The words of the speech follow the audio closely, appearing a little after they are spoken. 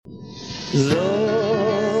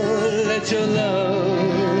Lord, let your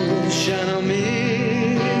love shine on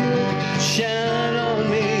me, shine on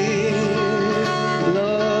me.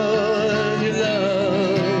 Lord, your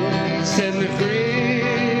love set me free,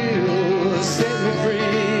 oh, set me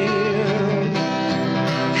free.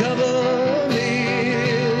 Cover me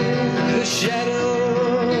with the shadow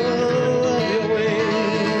of your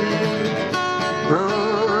wing.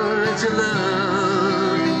 Lord, let your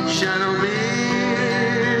love shine on me.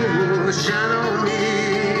 Shine on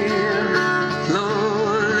me,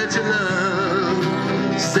 Lord, let your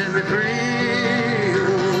love set me free,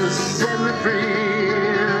 oh, set me free.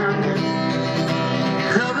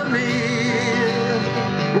 Cover me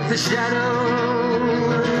with the shadow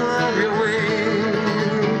of your wing.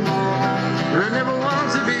 I never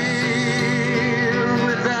want to be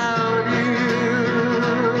without you.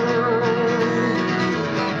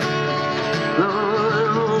 Lord,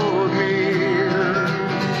 hold me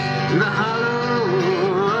in the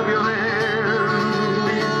hollow of your hand,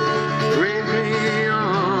 raise me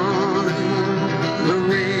on the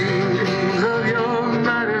wings of your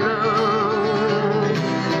mighty love.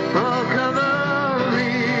 Oh, cover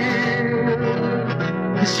me,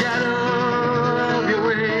 the shadow of your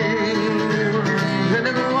wings. I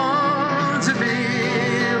never want to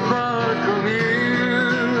be apart from you.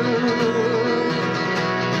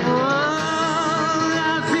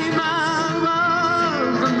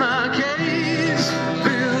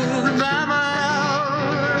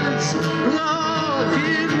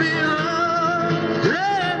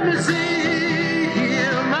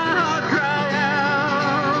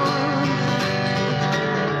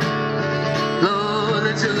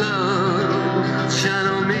 Let your love shine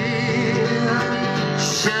on me,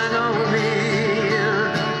 shine on me.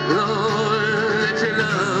 Lord, let your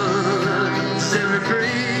love set me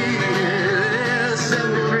free, yeah, set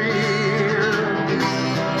me free.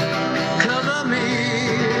 Cover me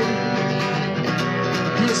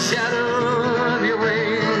in the shadow of your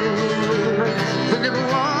wings. I never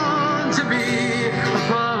want to be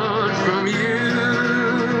apart from you.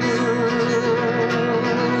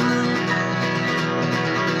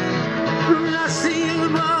 I see you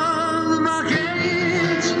above my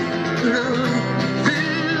cage,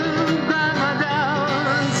 filled by my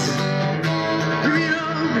doubts. You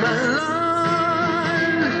know my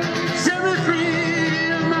Lord, set me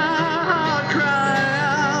free, and my heart cry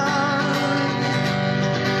out.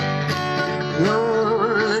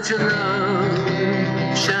 Lord, let your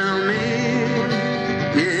love shine on me,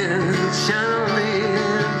 yeah, shine on me.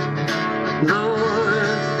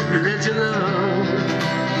 Lord, let your love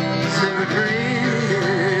set me free,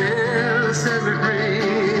 yeah, set me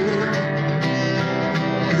free.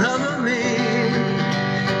 Cover me,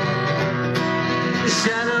 the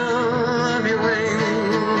shadow of your wing.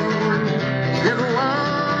 Never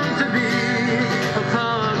want to be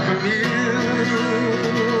apart from you.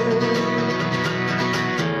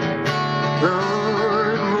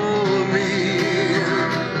 Lord, hold me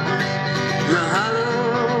in the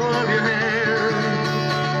hollow of your hand.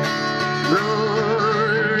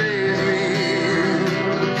 Lord,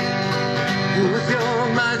 with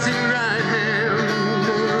your mighty right hand,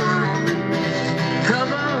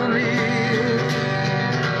 cover me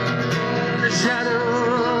in the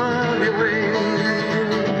shadow of your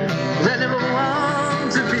wings. I never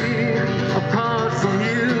want to be apart from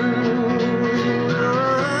you.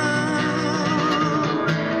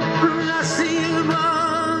 I see you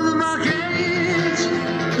above my cage,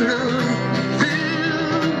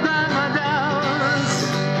 filled by my doubts.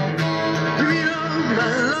 You know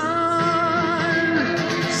my Lord,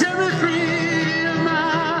 set me free, and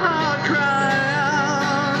my heart cry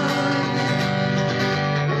out.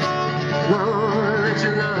 Lord, let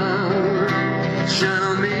your love shine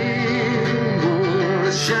on me,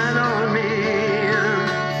 oh, shine on me.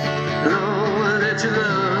 Lord, let your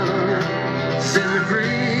love set me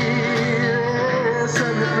free, yeah,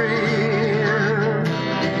 set me free.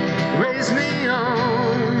 Raise me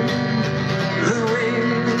on the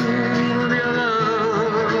wing of your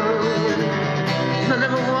love. I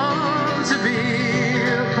never want to be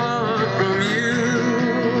apart from you,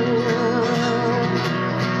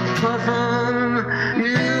 apart from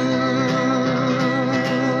you,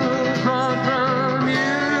 apart from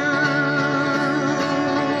you.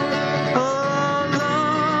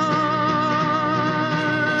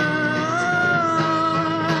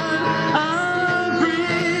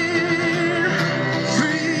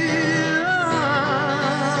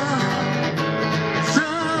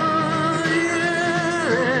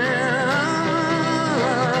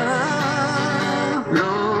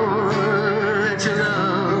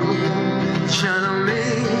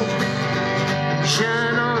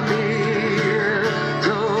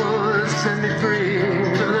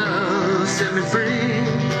 free,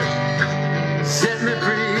 set me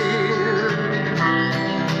free,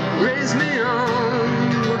 raise me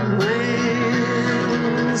on the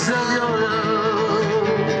wings of your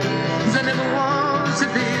love. 'Cause I never want to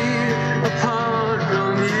be apart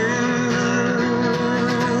from you.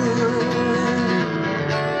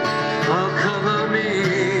 Oh, cover me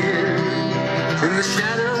in the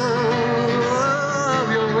shadow of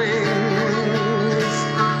your wings.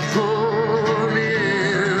 Pull me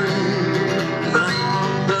in.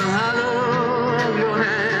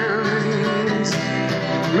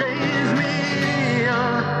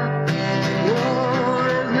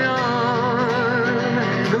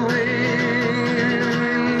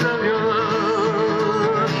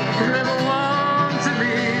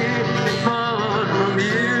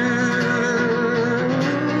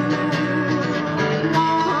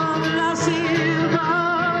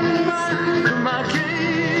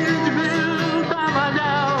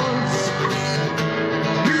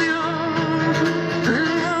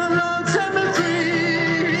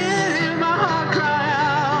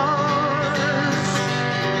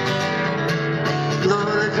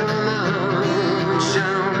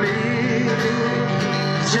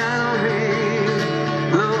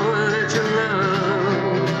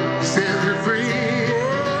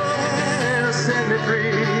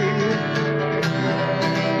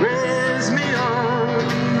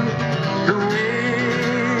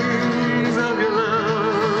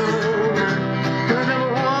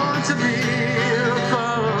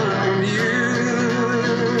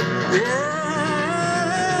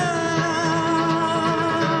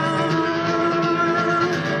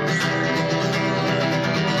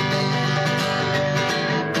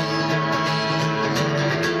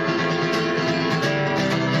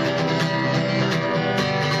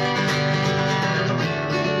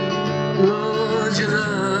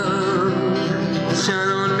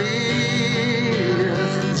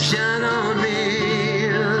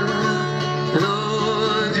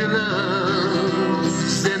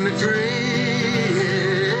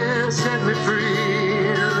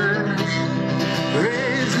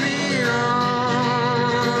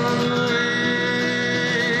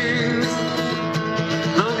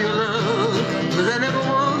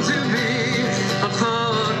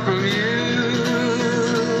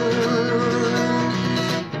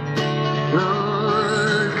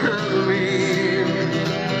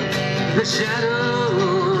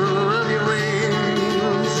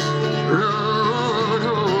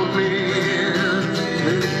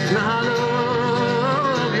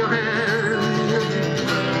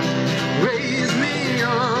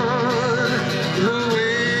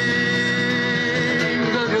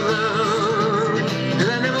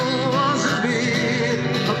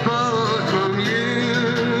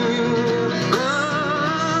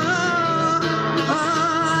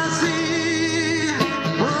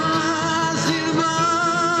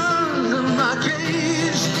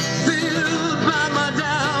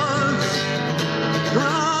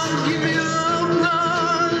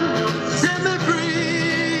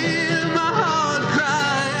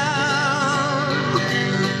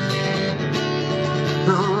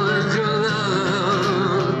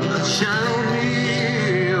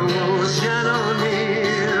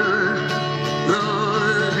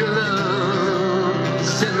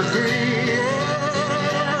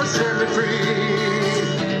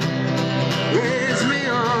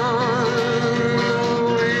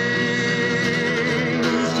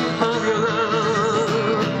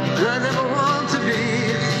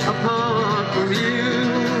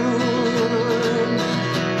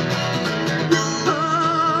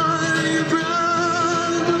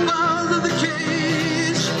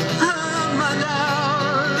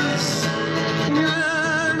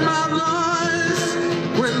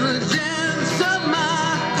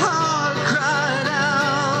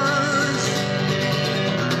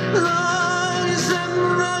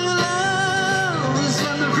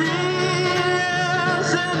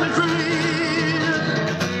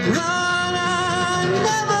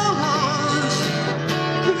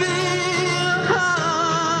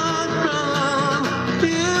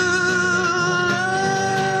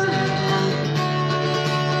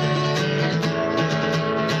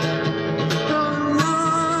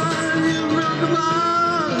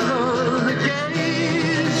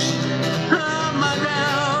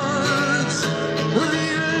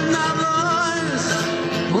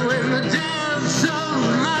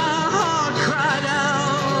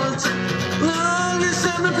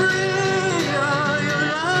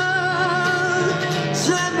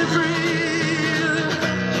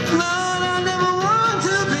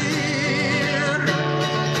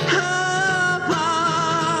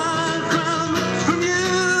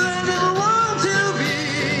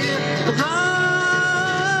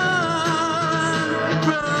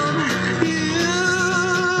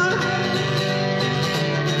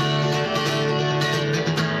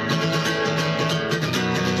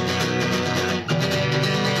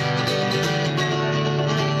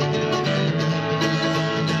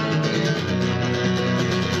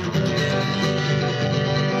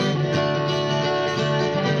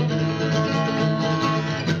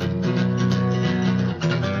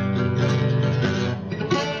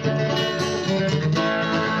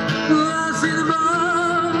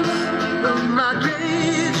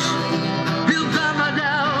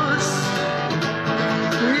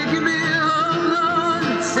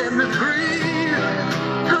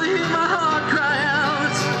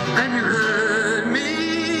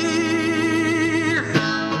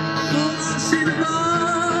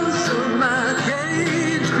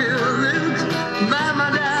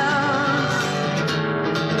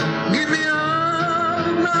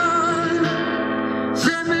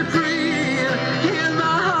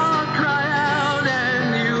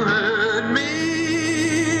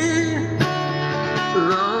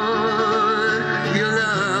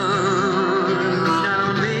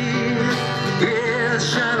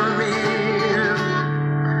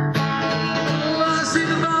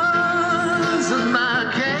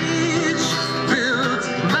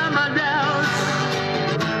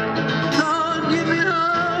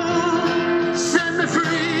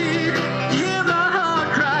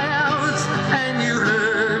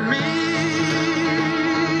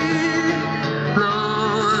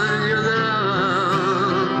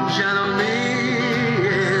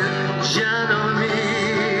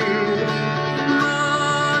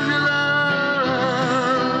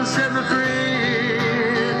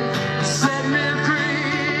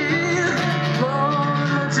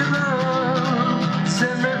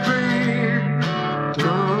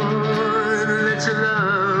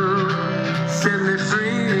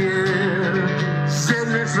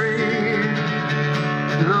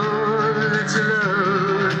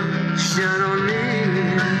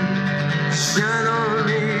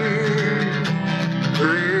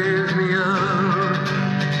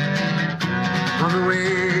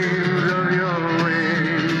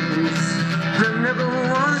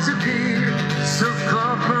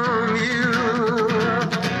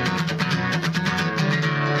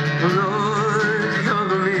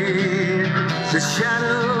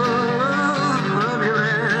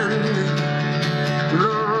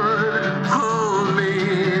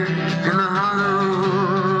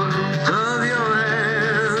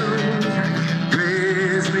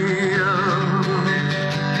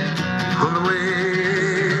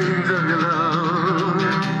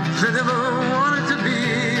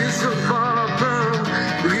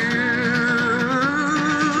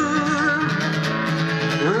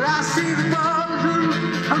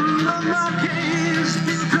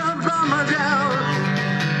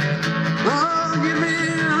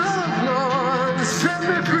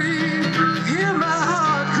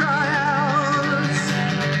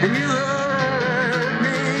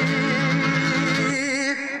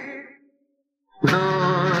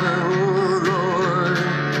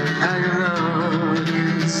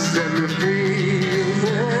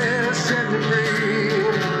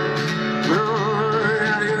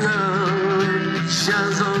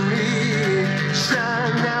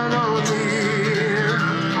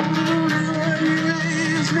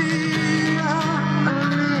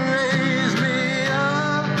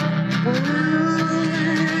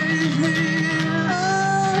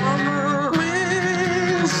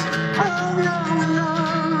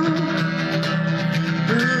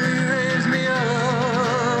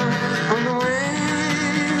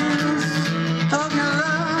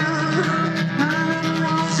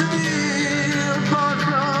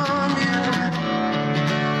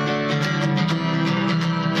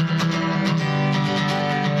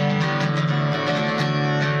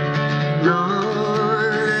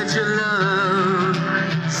 Lord, let your love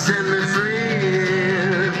set me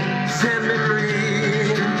free, set me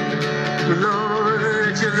free. Lord,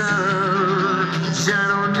 let your love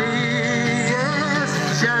shine on me,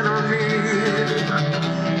 yes, shine on me.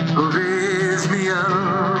 Raise me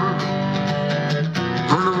up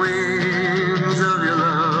on the wings of your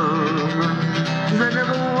love. I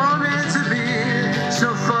never wanted to be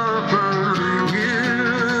so far from you.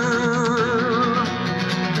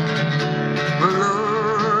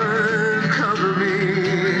 Lord, cover me,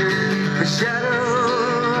 the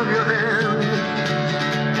shadow of your hand.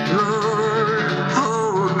 Lord,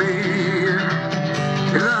 hold me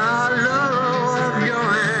in the hollow of your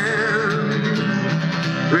hand.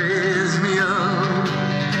 Raise me up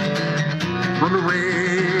on the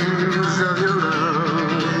wings of your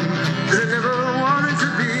love. 'Cause I never wanted to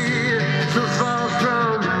be so far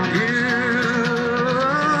from you.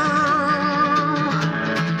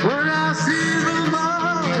 When I see the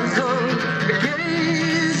walls of the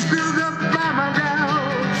gates built up by my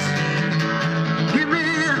doubts, give me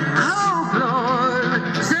hope, Lord,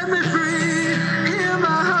 set me free, hear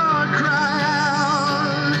my heart cry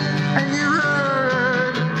out, and you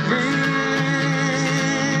heard me.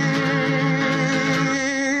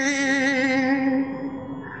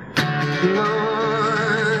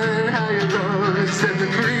 Lord, how your love set me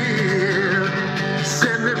free,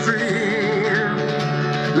 set me free.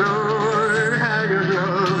 Lord, how your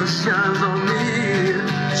love shines on me,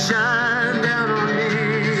 shine down on me.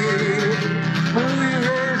 Will you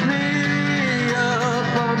raise me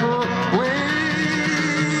up on the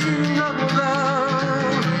wings of your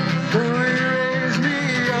love? Will you raise me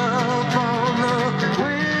up on the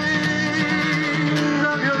wings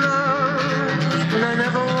of your love? And I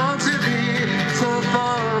never want to be so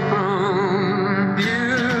far from you.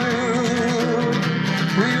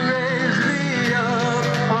 Will you raise me up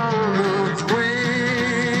on the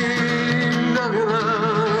wings of your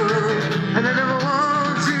love? And I never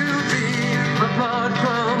want to be apart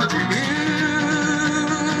from you.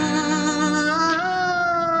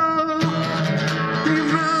 You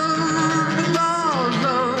broke the walls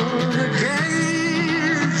of the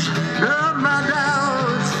cage of my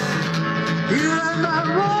doubts. You heard my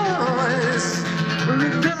voice when the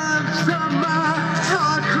depths of my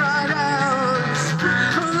heart cried out.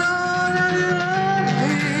 Oh Lord, I love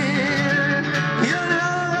me. Your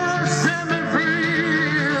love set me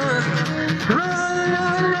free. Lord,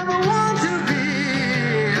 I never want to be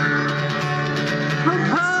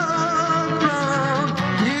apart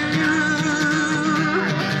from you.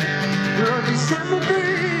 Lord, you set me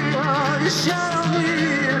free. Oh, you shine on me.